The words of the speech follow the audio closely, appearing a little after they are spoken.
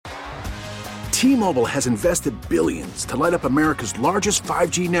T-Mobile has invested billions to light up America's largest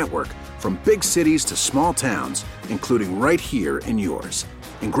 5G network, from big cities to small towns, including right here in yours.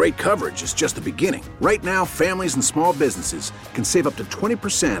 And great coverage is just the beginning. Right now, families and small businesses can save up to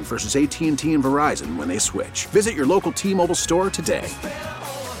 20% versus AT&T and Verizon when they switch. Visit your local T-Mobile store today.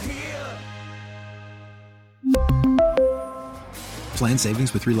 Plan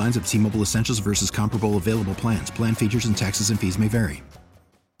savings with 3 lines of T-Mobile Essentials versus comparable available plans. Plan features and taxes and fees may vary.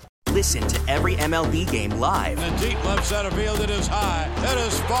 Listen to every MLB game live. In the deep left center field, it is high, it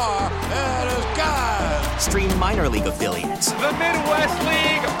is far, it is gone. Stream minor league affiliates. The Midwest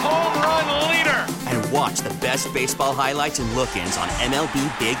League home run leader. And watch the best baseball highlights and look-ins on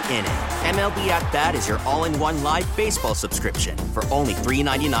MLB Big Inning. MLB At Bat is your all-in-one live baseball subscription for only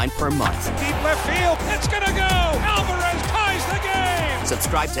 $3.99 per month. Deep left field, it's gonna go. Alvarez ties the game.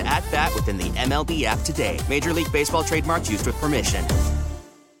 Subscribe to At Bat within the MLB app today. Major League Baseball trademarks used with permission.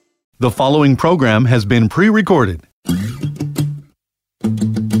 The following program has been pre-recorded.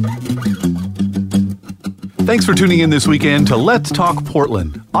 Thanks for tuning in this weekend to Let's Talk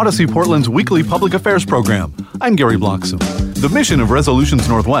Portland, Odyssey Portland's weekly public affairs program. I'm Gary Bloxam. The mission of Resolutions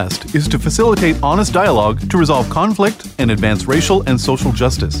Northwest is to facilitate honest dialogue to resolve conflict and advance racial and social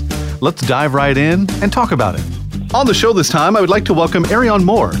justice. Let's dive right in and talk about it. On the show this time, I would like to welcome Ariane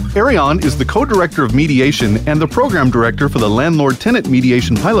Moore. Ariane is the co-director of mediation and the program director for the Landlord-Tenant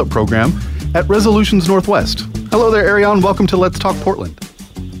Mediation Pilot Program at Resolutions Northwest. Hello there, Ariane. Welcome to Let's Talk Portland.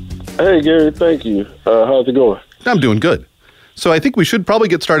 Hey, Gary. Thank you. How's it going? I'm doing good. So I think we should probably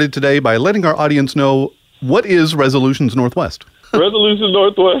get started today by letting our audience know, what is Resolutions Northwest? Resolutions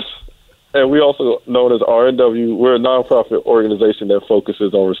Northwest, and we also known as RNW, we're a nonprofit organization that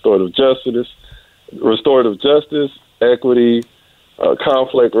focuses on restorative justice, equity,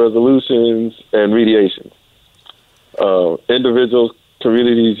 conflict resolutions, and mediation. Individuals,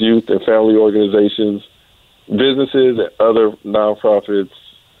 communities, youth, and family organizations, businesses, and other nonprofits,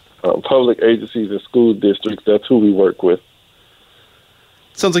 public agencies, and school districts, that's who we work with.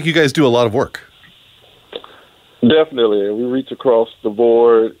 Sounds like you guys do a lot of work. Definitely, and we reach across the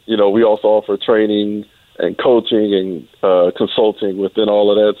board. You know, we also offer training and coaching and consulting within all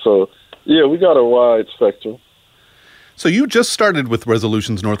of that. So, yeah, we got a wide spectrum. So you just started with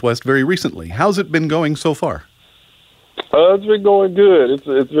Resolutions Northwest very recently. How's it been going so far? It's been going good.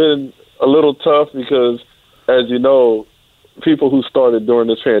 It's been a little tough because, as you know, people who started during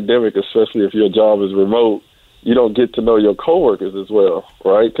this pandemic, especially if your job is remote, you don't get to know your coworkers as well,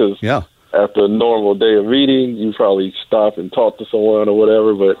 right? Because after a normal day of meeting, you probably stop and talk to someone or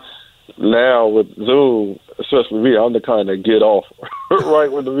whatever. But now with Zoom, especially me, I'm the kind that get off right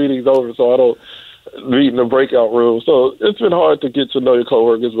when the meeting's over, so I don't meet in the breakout room. So it's been hard to get to know your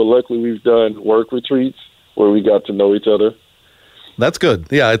coworkers, but luckily we've done work retreats where we got to know each other. That's good.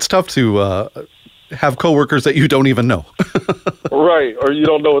 Yeah, it's tough to have coworkers that you don't even know. Right, or you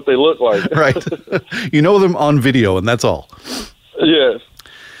don't know what they look like. Right. You know them on video, and that's all. Yes.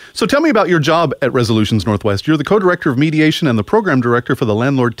 So tell me about your job at Resolutions Northwest. You're the co-director of mediation and the program director for the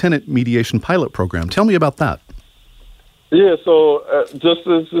Landlord-Tenant Mediation Pilot Program. Tell me about that. Yeah, so just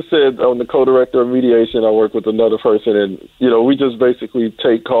as I said, I'm the co-director of mediation. I work with another person, and, you know, we just basically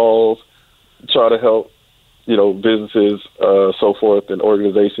take calls, try to help, you know, businesses, so forth, and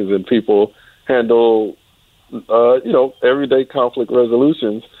organizations and people handle, you know, everyday conflict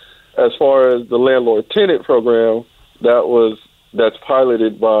resolutions. As far as the Landlord-Tenant Program, that's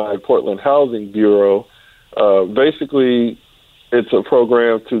piloted by Portland Housing Bureau. Basically, it's a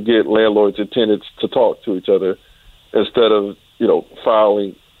program to get landlords and tenants to talk to each other instead of, you know,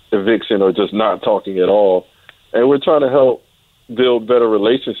 filing eviction or just not talking at all. And we're trying to help build better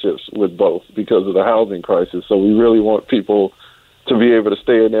relationships with both because of the housing crisis. So we really want people to be able to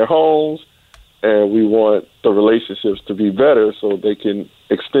stay in their homes, and we want the relationships to be better so they can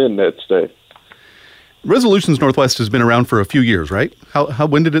extend that stay. Resolutions Northwest has been around for a few years, right?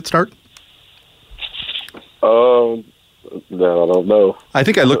 When did it start? No, I don't know. I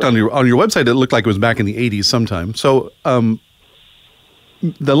think I looked on your website. It looked like it was back in the 80s sometime. So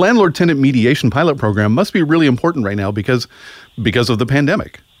the Landlord-Tenant Mediation Pilot Program must be really important right now because of the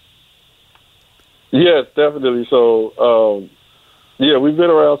pandemic. Yes, definitely. So, yeah, we've been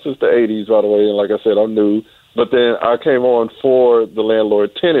around since the 80s, by the way. And like I said, I'm new. But then I came on for the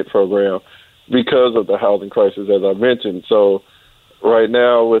Landlord-Tenant Program because of the housing crisis, as I mentioned. So right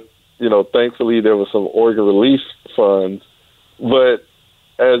now, with, you know, thankfully there was some Oregon relief funds. But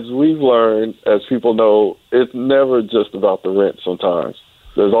as we've learned, as people know, it's never just about the rent sometimes.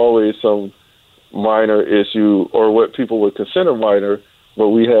 There's always some minor issue or what people would consider minor, but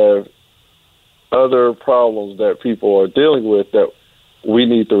we have other problems that people are dealing with that we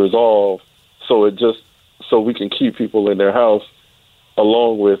need to resolve so we can keep people in their house,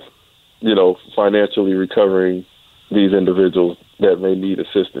 along with, financially recovering these individuals that may need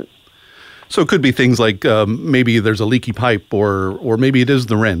assistance. So it could be things like maybe there's a leaky pipe, or maybe it is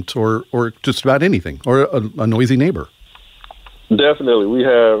the rent, or just about anything, or a noisy neighbor. Definitely, we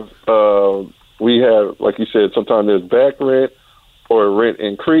have, like you said, sometimes there's back rent or a rent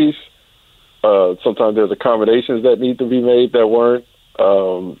increase. Sometimes there's accommodations that need to be made that weren't.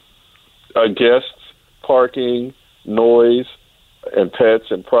 Guests, parking, noise, and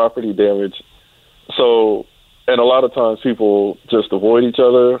pets and property damage. So, and a lot of times people just avoid each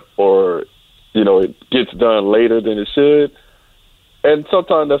other, or, it gets done later than it should. And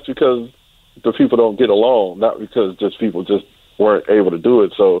sometimes that's because the people don't get along, not because just people just weren't able to do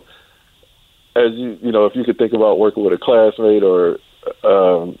it. So, as if you could think about working with a classmate or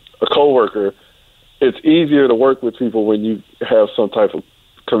a coworker, it's easier to work with people when you have some type of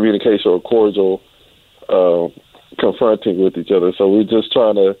communication or cordial confronting with each other. So we're just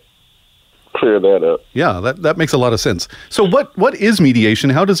trying to clear that up. Yeah, that makes a lot of sense. So what is mediation?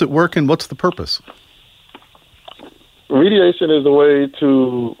 How does it work, and what's the purpose? Mediation is a way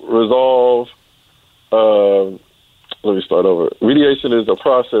to resolve. Let me start over. Mediation is a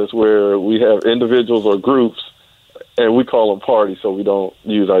process where we have individuals or groups, and we call them parties, so we don't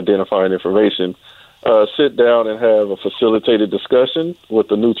use identifying information, sit down and have a facilitated discussion with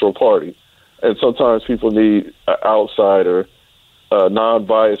the neutral party. And sometimes people need an outsider, a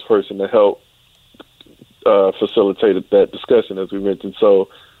non-biased person to help facilitate that discussion, as we mentioned. So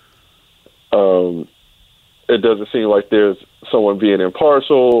it doesn't seem like there's someone being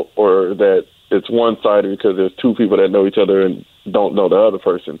impartial, or that it's one-sided because there's two people that know each other and don't know the other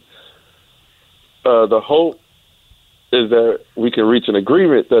person. The hope is that we can reach an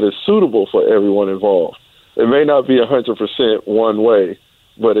agreement that is suitable for everyone involved. It may not be 100% one way,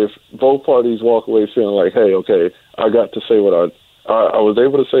 but if both parties walk away feeling like, hey, okay, I got to say what I was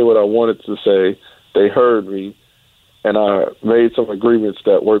able to say what I wanted to say, they heard me, and I made some agreements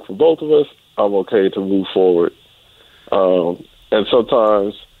that work for both of us, I'm okay to move forward. And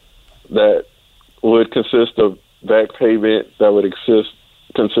sometimes that would consist of back payment, that would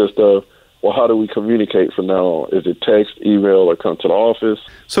consist of, well, how do we communicate from now on? Is it text, email, or come to the office?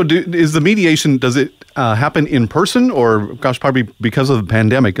 So is the mediation, does it happen in person, or, probably because of the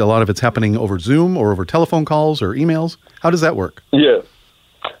pandemic, a lot of it's happening over Zoom or over telephone calls or emails? How does that work? Yeah.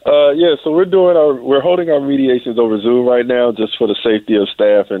 So we're holding our mediations over Zoom right now, just for the safety of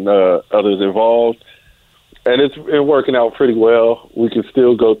staff and others involved. And it's working out pretty well. We can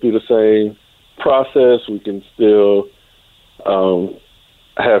still go through the same process. We can still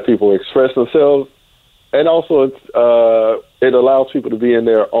have people express themselves, and also it allows people to be in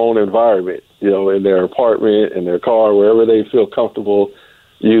their own environment, in their apartment, in their car, wherever they feel comfortable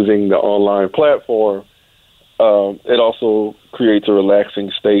using the online platform. It also creates a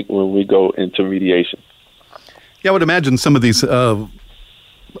relaxing state when we go into mediation. Yeah, I would imagine some of these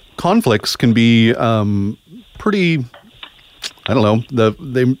conflicts can be pretty, I don't know,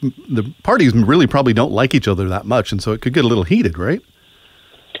 the parties really probably don't like each other that much, and so it could get a little heated, right?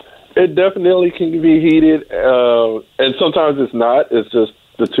 It definitely can be heated, and sometimes it's not. It's just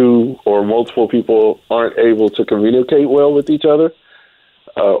the two or multiple people aren't able to communicate well with each other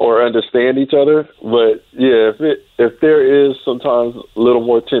or understand each other. But yeah, if there is sometimes a little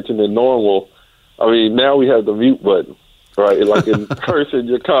more tension than normal, I mean, now we have the mute button, right? Like in person,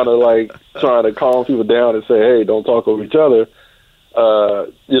 you're kind of like trying to calm people down and say, hey, don't talk over each other.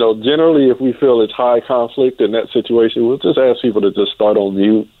 Generally, if we feel it's high conflict in that situation, we'll just ask people to just start on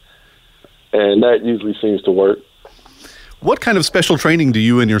mute. And that usually seems to work. What kind of special training do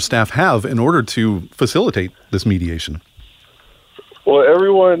you and your staff have in order to facilitate this mediation? Well,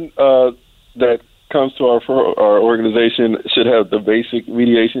 everyone that comes to our organization should have the basic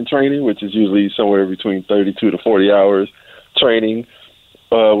mediation training, which is usually somewhere between 32 to 40 hours training,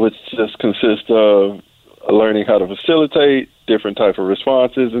 which just consists of learning how to facilitate different types of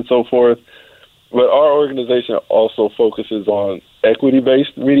responses and so forth. But our organization also focuses on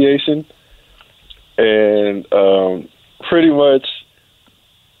equity-based mediation. And pretty much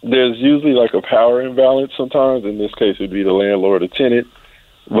there's usually like a power imbalance sometimes. In this case, it would be the landlord or tenant.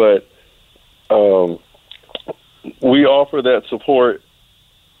 But we offer that support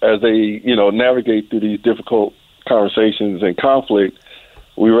as they, navigate through these difficult conversations and conflict.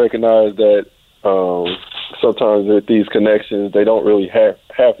 We recognize that sometimes with these connections, they don't really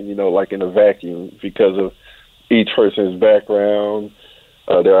happen, like in a vacuum because of each person's background,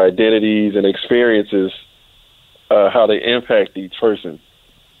 their identities and experiences, how they impact each person.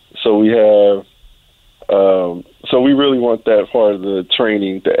 So we have, so we really want that part of the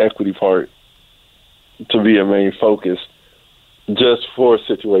training, the equity part, to be a main focus just for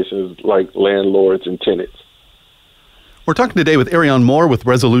situations like landlords and tenants. We're talking today with Arion Moore with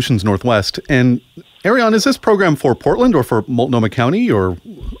Resolutions Northwest. And Arion, is this program for Portland or for Multnomah County, or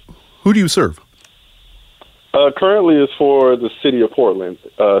who do you serve? Currently it's for the city of Portland,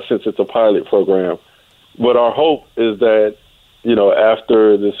 since it's a pilot program. But our hope is that,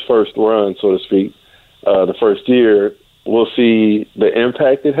 after this first run, so to speak, the first year, we'll see the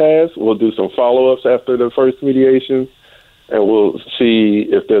impact it has. We'll do some follow-ups after the first mediation, and we'll see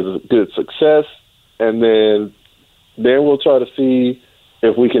if there's a good success. And then we'll try to see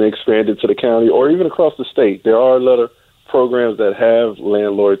if we can expand it to the county or even across the state. There are a lot of programs that have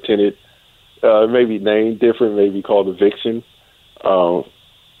landlord-tenant, maybe named different, maybe called eviction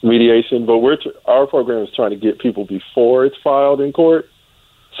mediation. But our program is trying to get people before it's filed in court.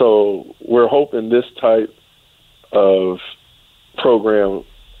 So we're hoping this type of program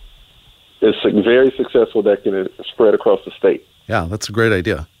is very successful that can spread across the state. Yeah, that's a great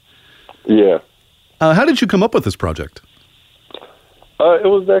idea. Yeah. How did you come up with this project? It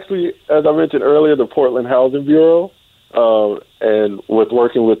was actually, as I mentioned earlier, the Portland Housing Bureau. And with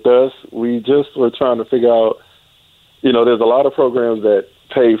working with us, we just were trying to figure out, there's a lot of programs that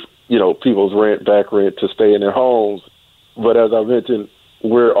pay, people's back rent to stay in their homes. But as I mentioned,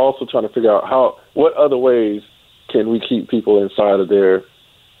 we're also trying to figure out what other ways can we keep people inside of their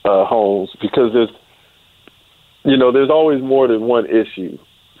homes, because there's always more than one issue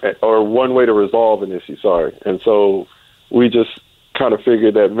or one way to resolve an issue, And so we just kind of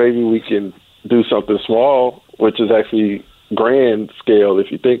figured that maybe we can do something small, which is actually grand scale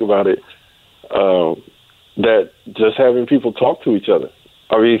if you think about it, that just having people talk to each other.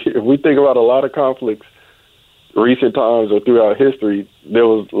 I mean, if we think about a lot of conflicts, recent times or throughout history, there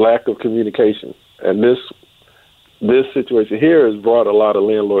was lack of communication. And this situation here has brought a lot of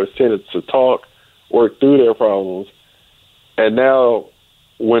landlords, tenants to talk, work through their problems. And now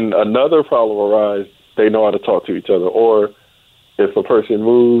when another problem arises, they know how to talk to each other. Or if a person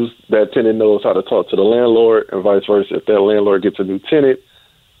moves, that tenant knows how to talk to the landlord, and vice versa. If that landlord gets a new tenant,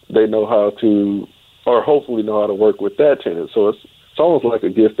 they know how to, or hopefully know how to work with that tenant. So it's almost like a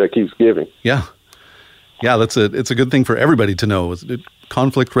gift that keeps giving. Yeah. Yeah, it's a good thing for everybody to know.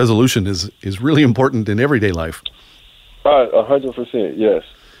 Conflict resolution is really important in everyday life. 100%, yes.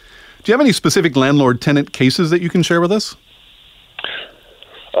 Do you have any specific landlord-tenant cases that you can share with us?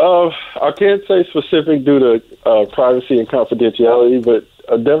 I can't say specific due to privacy and confidentiality, but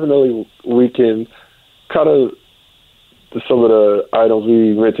definitely we can kind of, some of the items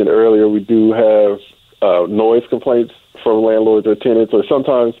we mentioned earlier, we do have noise complaints from landlords or tenants, or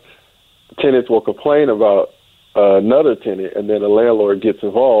sometimes tenants will complain about another tenant, and then the landlord gets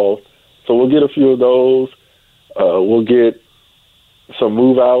involved. So we'll get a few of those. We'll get some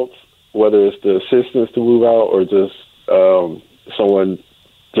move-outs, whether it's the assistance to move out or just someone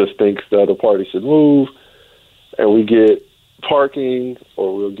just thinks the other party should move. And we get parking,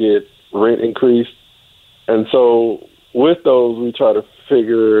 or we'll get rent increase. And so with those, we try to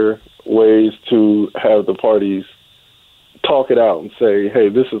figure ways to have the parties talk it out and say, hey,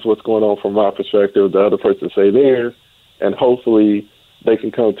 this is what's going on from my perspective, the other person say theirs, and hopefully they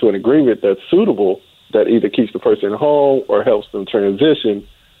can come to an agreement that's suitable, that either keeps the person home or helps them transition,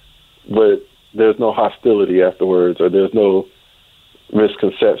 but there's no hostility afterwards, or there's no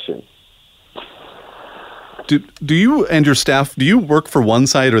misconception. Do you and your staff, do you work for one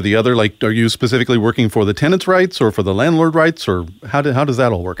side or the other? Like, are you specifically working for the tenants' rights or for the landlord rights, or how does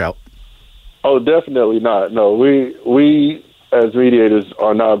that all work out? Oh, definitely not. No, we as mediators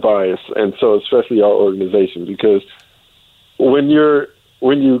are not biased, and so especially our organization, because when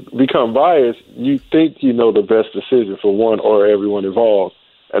you become biased, you think you know the best decision for one or everyone involved,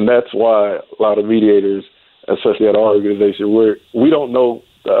 and that's why a lot of mediators, especially at our organization, we don't know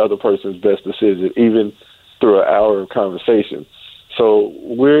the other person's best decision, even through an hour of conversation. So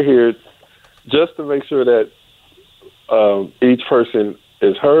we're here just to make sure that each person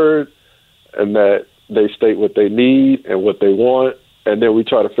is heard, and that they state what they need and what they want, and then we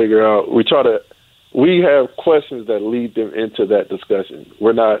try to figure out, we have questions that lead them into that discussion.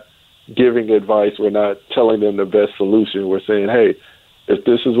 We're not giving advice. We're not telling them the best solution. We're saying, hey, if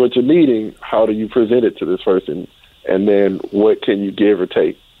this is what you're needing, how do you present it to this person? And then what can you give or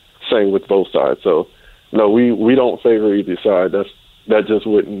take? Same with both sides. So, no, we don't favor either side. That just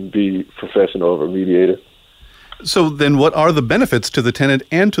wouldn't be professional of a mediator. So then what are the benefits to the tenant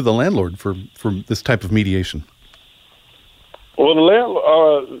and to the landlord for this type of mediation? Well,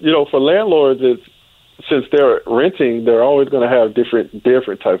 for landlords, since they're renting, they're always going to have different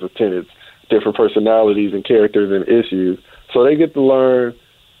types of tenants, different personalities and characters and issues. So they get to learn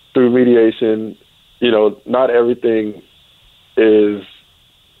through mediation not everything is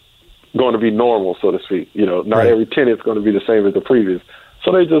going to be normal, so to speak. Not every tenant's going to be the same as the previous.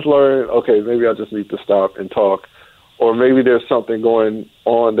 So they just learn, okay, maybe I just need to stop and talk, or maybe there's something going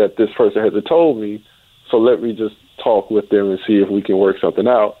on that this person hasn't told me, so let me just talk with them and see if we can work something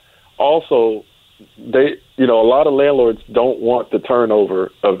out. Also, a lot of landlords don't want the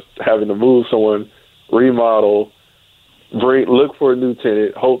turnover of having to move someone, remodel, look for a new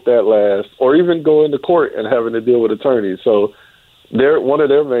tenant, hope that lasts, or even go into court and having to deal with attorneys. So one of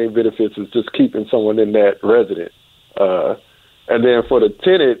their main benefits is just keeping someone in that resident. And then for the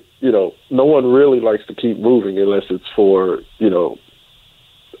tenant, no one really likes to keep moving unless it's for,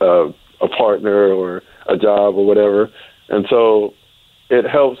 a partner or a job or whatever. And so it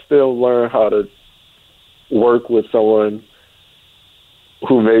helps them learn how to work with someone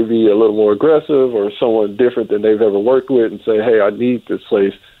who may be a little more aggressive or someone different than they've ever worked with and say, hey, I need this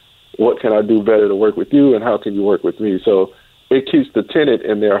place. What can I do better to work with you, and how can you work with me? So it keeps the tenant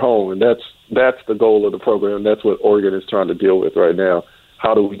in their home, and that's the goal of the program. That's what Oregon is trying to deal with right now.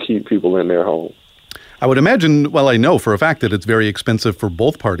 How do we keep people in their home? I would imagine, I know for a fact that it's very expensive for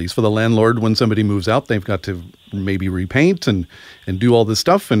both parties. For the landlord, when somebody moves out, they've got to maybe repaint and do all this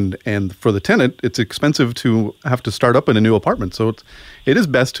stuff. And for the tenant, it's expensive to have to start up in a new apartment. So it is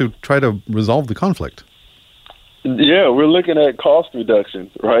best to try to resolve the conflict. Yeah, we're looking at cost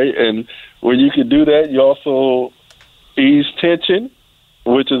reduction, right? And when you can do that, you also ease tension,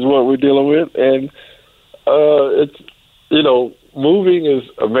 which is what we're dealing with. And it's, moving is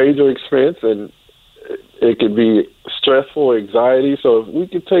a major expense, and it can be stressful, anxiety. So if we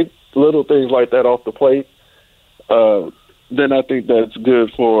can take little things like that off the plate, then I think that's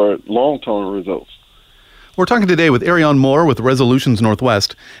good for long-term results. We're talking today with Ariane Moore with Resolutions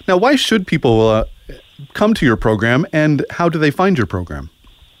Northwest. Now, why should people come to your program, and how do they find your program?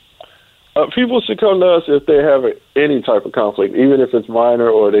 People should come to us if they have any type of conflict, even if it's minor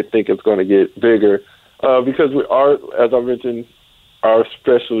or they think it's going to get bigger, because we are, as I mentioned, our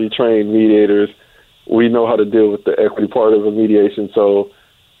specially trained mediators. We know how to deal with the equity part of a mediation. So,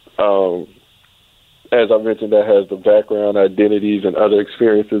 as I mentioned, that has the background, identities, and other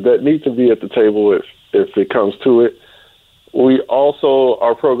experiences that need to be at the table if it comes to it.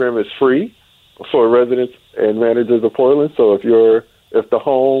 Our program is free for residents and managers of Portland. So if the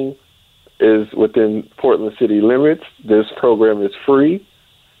home is within Portland city limits, this program is free.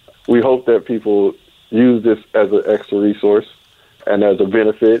 We hope that people use this as an extra resource and as a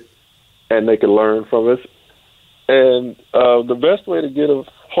benefit, and they can learn from us. And the best way to get a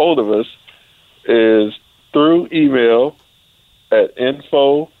hold of us is through email at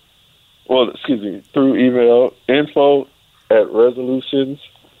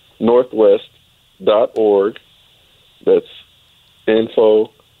info@resolutionsnorthwest.org. That's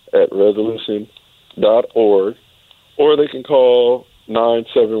info@resolution.org. Or they can call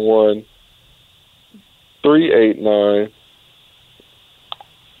 971-389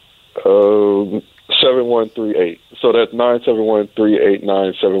 7138. So that's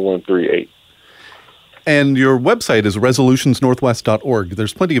 971-389-7138. And your website is resolutionsnorthwest.org.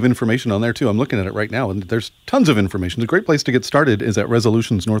 There's plenty of information on there, too. I'm looking at it right now, and there's tons of information. The great place to get started is at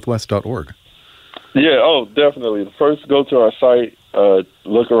resolutionsnorthwest.org. Yeah, definitely. First, go to our site,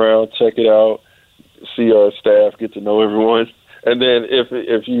 look around, check it out, see our staff, get to know everyone. And then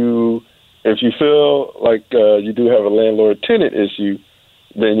if you feel like you do have a landlord-tenant issue,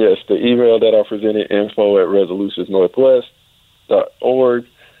 then yes, the email that I presented, info@resolutionsnorthwest.org,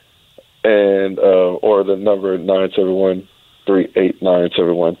 and or the number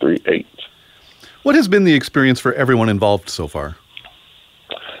 971-389-7138. What has been the experience for everyone involved so far?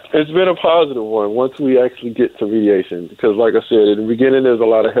 It's been a positive one once we actually get to mediation, because like I said, in the beginning there's a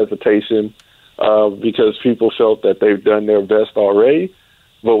lot of hesitation because people felt that they've done their best already.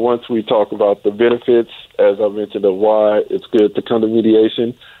 But once we talk about the benefits, as I mentioned, of why it's good to come to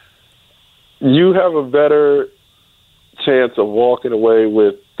mediation, you have a better chance of walking away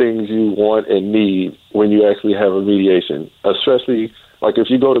with things you want and need when you actually have a mediation. Especially, like if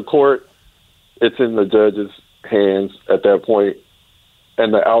you go to court, it's in the judge's hands at that point,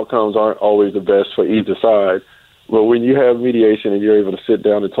 and the outcomes aren't always the best for either side. But when you have mediation and you're able to sit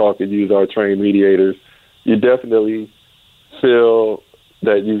down and talk and use our trained mediators, you definitely feel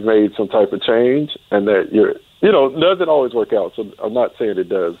that you've made some type of change, and that it doesn't always work out. So I'm not saying it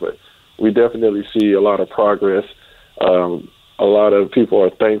does, but we definitely see a lot of progress. A lot of people are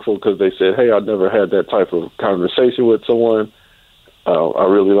thankful because they said, hey, I've never had that type of conversation with someone. I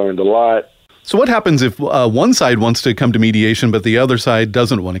really learned a lot. So what happens if one side wants to come to mediation, but the other side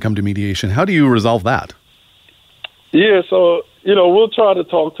doesn't want to come to mediation? How do you resolve that? Yeah, so we'll try to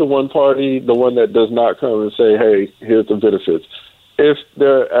talk to one party, the one that does not come, and say, hey, here's the benefits. If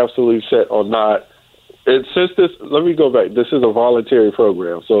they're absolutely set on not, let me go back. This is a voluntary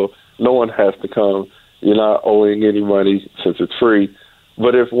program, so no one has to come. You're not owing any money since it's free.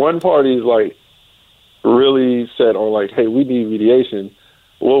 But if one party is like really set on like, hey, we need mediation,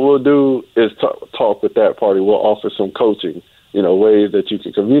 what we'll do is talk with that party. We'll offer some coaching, ways that you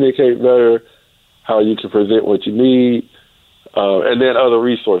can communicate better, how you can present what you need, and then other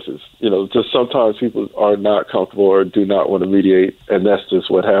resources. Just sometimes people are not comfortable or do not want to mediate, and that's just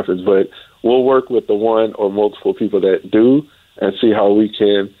what happens. But we'll work with the one or multiple people that do and see how we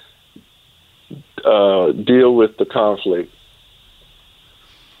can deal with the conflict.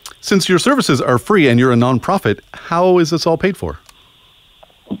 Since your services are free and you're a nonprofit, how is this all paid for?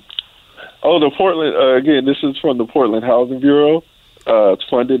 Oh, the Portland, again, this is from the Portland Housing Bureau. It's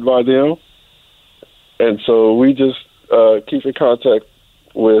funded by them. And so we just keep in contact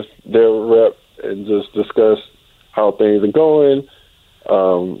with their rep and just discuss how things are going,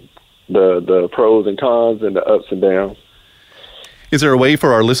 the pros and cons and the ups and downs. Is there a way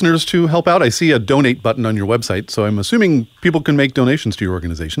for our listeners to help out? I see a donate button on your website, so I'm assuming people can make donations to your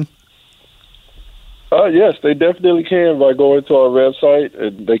organization. Yes, they definitely can by going to our website,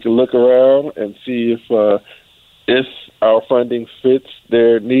 and they can look around and see if our funding fits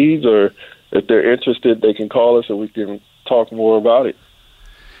their needs, or if they're interested, they can call us and we can talk more about it.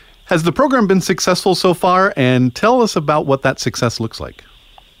 Has the program been successful so far? And tell us about what that success looks like.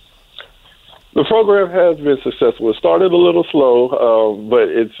 The program has been successful. It started a little slow, but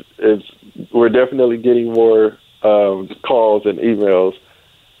we're definitely getting more calls and emails.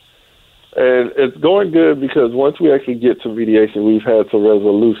 And it's going good because once we actually get to mediation, we've had some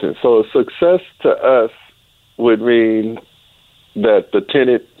resolution. So success to us would mean that the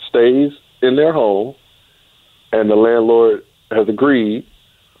tenant stays in their home and the landlord has agreed,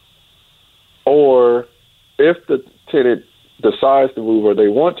 or if the tenant decides to move or they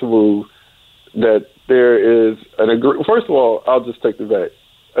want to move, that there is an agreement. First of all, I'll just take it back.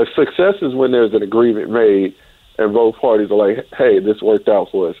 A success is when there's an agreement made and both parties are like, hey, this worked out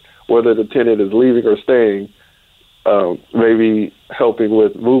for us. Whether the tenant is leaving or staying, maybe helping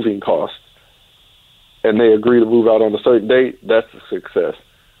with moving costs, and they agree to move out on a certain date, that's a success.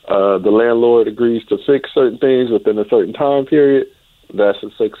 The landlord agrees to fix certain things within a certain time period, that's a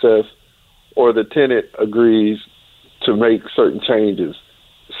success. Or the tenant agrees to make certain changes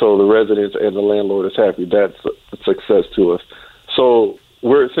so the residents and the landlord is happy. That's a success to us. So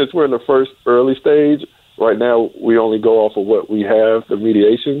since we're in the first early stage, right now we only go off of what we have, the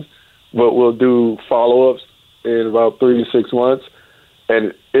mediations, but we'll do follow-ups in about 3 to 6 months.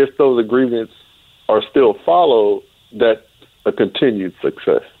 And if those agreements are still followed, that's a continued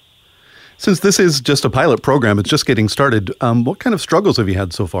success. Since this is just a pilot program, it's just getting started, what kind of struggles have you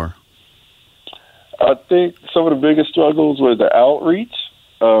had so far? I think some of the biggest struggles were the outreach.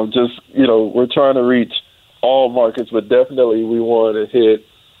 We're trying to reach all markets, but definitely we want to hit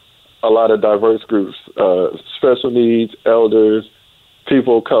a lot of diverse groups, special needs, elders,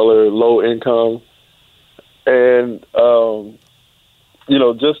 people of color, low income, and,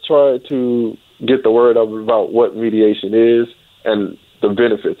 just try to get the word out about what mediation is and the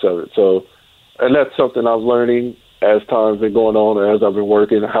benefits of it. So, and that's something I'm learning as time's been going on and as I've been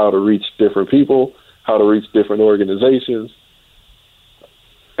working, how to reach different people, how to reach different organizations.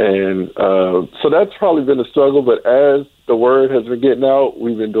 And so that's probably been a struggle, but as the word has been getting out,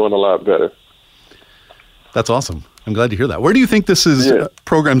 we've been doing a lot better. That's awesome. I'm glad to hear that. Where do you think this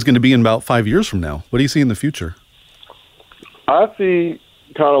program's going to be in about 5 years from now? What do you see in the future? I see,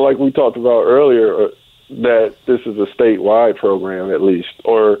 kind of like we talked about earlier, that this is a statewide program at least,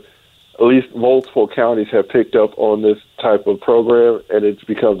 or at least multiple counties have picked up on this type of program, and it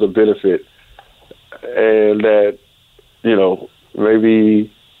becomes a benefit. And that,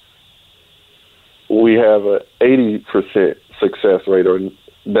 maybe we have a 80% success rate, or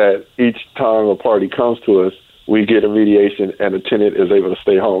that each time a party comes to us, we get a mediation and the tenant is able to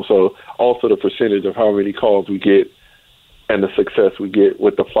stay home. So also the percentage of how many calls we get and the success we get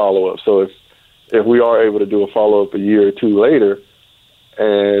with the follow-up. So if we are able to do a follow-up a year or two later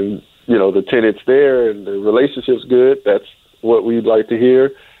and, the tenant's there and the relationship's good, that's what we'd like to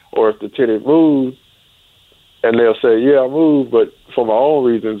hear. Or if the tenant moves and they'll say, yeah, I moved, but for my own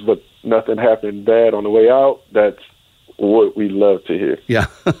reasons, but nothing happened bad on the way out, that's what we love to hear. Yeah,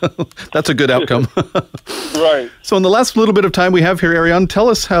 that's a good outcome. Right. So in the last little bit of time we have here, Ariane, tell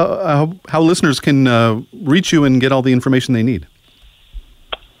us how listeners can reach you and get all the information they need.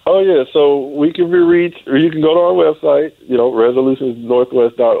 Oh, yeah. So we can be reached, or you can go to our website,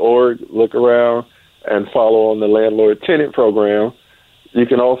 resolutionsnorthwest.org, look around. and follow on the landlord-tenant program. You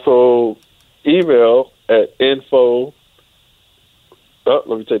can also email at info. Let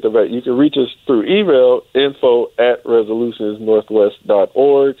me take that back. You can reach us through email,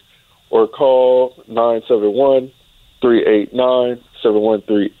 info@resolutionsnorthwest.org, or call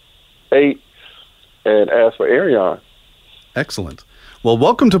 971-389-7138 and ask for Arion. Excellent. Well,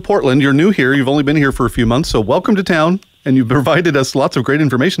 welcome to Portland. You're new here. You've only been here for a few months, so welcome to town. And you've provided us lots of great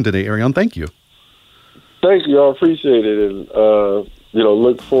information today, Arion. Thank you. Thank you. I appreciate it. And,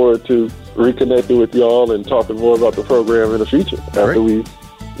 look forward to reconnecting with y'all and talking more about the program in the future after we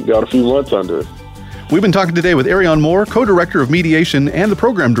got a few months under it. We've been talking today with Arion Moore, Co-Director of Mediation and the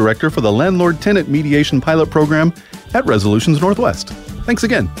Program Director for the Landlord-Tenant Mediation Pilot Program at Resolutions Northwest. Thanks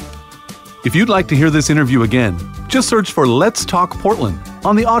again. If you'd like to hear this interview again, just search for Let's Talk Portland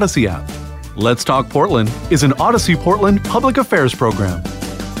on the Odyssey app. Let's Talk Portland is an Odyssey Portland public affairs program.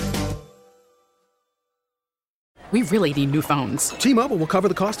 We really need new phones. T-Mobile will cover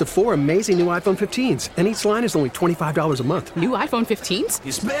the cost of 4 amazing new iPhone 15s, and each line is only $25 a month. New iPhone 15s?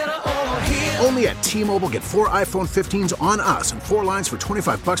 It's better over here. Only at T-Mobile, get 4 iPhone 15s on us and 4 lines for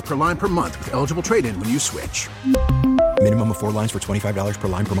 $25 per line per month with eligible trade-in when you switch. Minimum of 4 lines for $25 per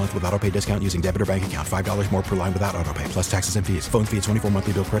line per month with autopay discount using debit or bank account. $5 more per line without autopay, plus taxes and fees. Phone fee at 24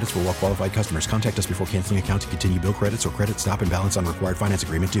 monthly bill credits for well-qualified customers. Contact us before canceling account to continue bill credits or credit stop and balance on required finance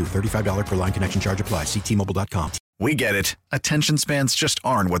agreement due. $35 per line connection charge applies. See T-Mobile.com. We get it. Attention spans just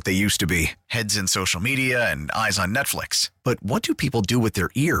aren't what they used to be. Heads in social media and eyes on Netflix. But what do people do with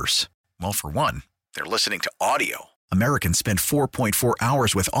their ears? Well, for one, they're listening to audio. Americans spend 4.4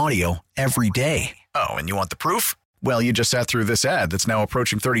 hours with audio every day. Oh, and you want the proof? Well, you just sat through this ad that's now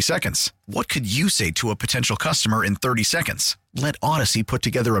approaching 30 seconds. What could you say to a potential customer in 30 seconds? Let Odyssey put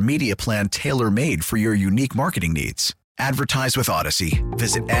together a media plan tailor-made for your unique marketing needs. Advertise with Odyssey.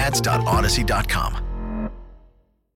 Visit ads.odyssey.com.